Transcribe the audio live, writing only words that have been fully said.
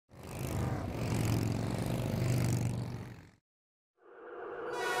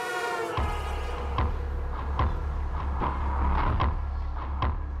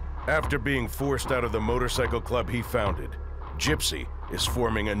After being forced out of the motorcycle club he founded, Gipsy is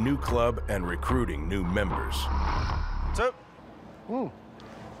forming a new club and recruiting new members. What's up? You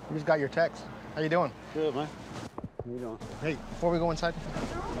just got your text. How you doing? Good, man. How you doing? Hey, before we go inside,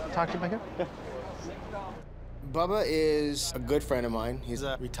 talk to you back here. Yeah. Bubba is a good friend of mine. He's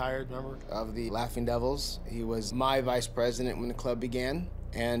a retired member of the Laughing Devils. He was my vice president when the club began.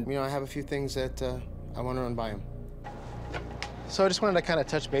 And, you know, I have a few things that I want to run by him. So I just wanted to kind of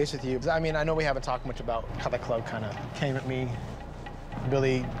touch base with you. I mean, I know we haven't talked much about how the club kind of came at me.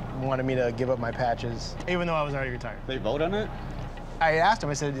 Billy wanted me to give up my patches, even though I was already retired. They vote on it? I asked him,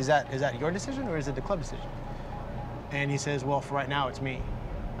 I said, is that your decision or is it the club decision? And he says, well, for right now, it's me.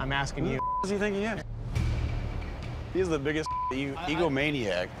 I'm asking you. Who does he think he is? He's the biggest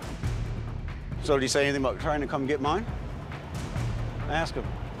egomaniac. So did he say anything about trying to come get mine? Ask him.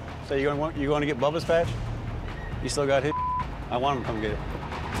 Say, you going to get Bubba's patch? You still got his? I want him to come get it.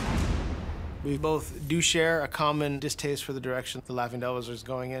 We both do share a common distaste for the direction the Laughing Devils is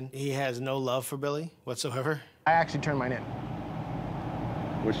going in. He has no love for Billy whatsoever. I actually turned mine in.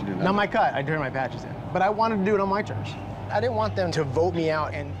 What you do now? Not my cut, I turned my patches in. But I wanted to do it on my terms. I didn't want them to vote me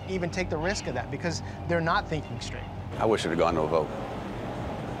out and even take the risk of that because they're not thinking straight. I wish it had gone to a vote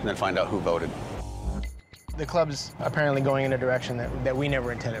and then find out who voted. The club's apparently going in a direction that we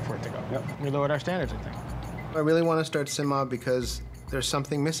never intended for it to go. Yep. We lowered our standards, I think. I really want to start Sima because there's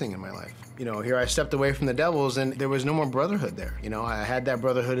something missing in my life. You know, here I stepped away from the Devils and there was no more brotherhood there. You know, I had that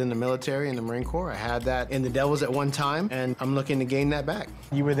brotherhood in the military, in the Marine Corps. I had that in the Devils at one time, and I'm looking to gain that back.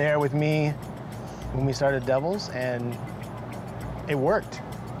 You were there with me when we started Devils, and it worked.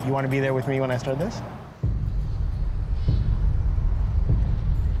 You want to be there with me when I start this?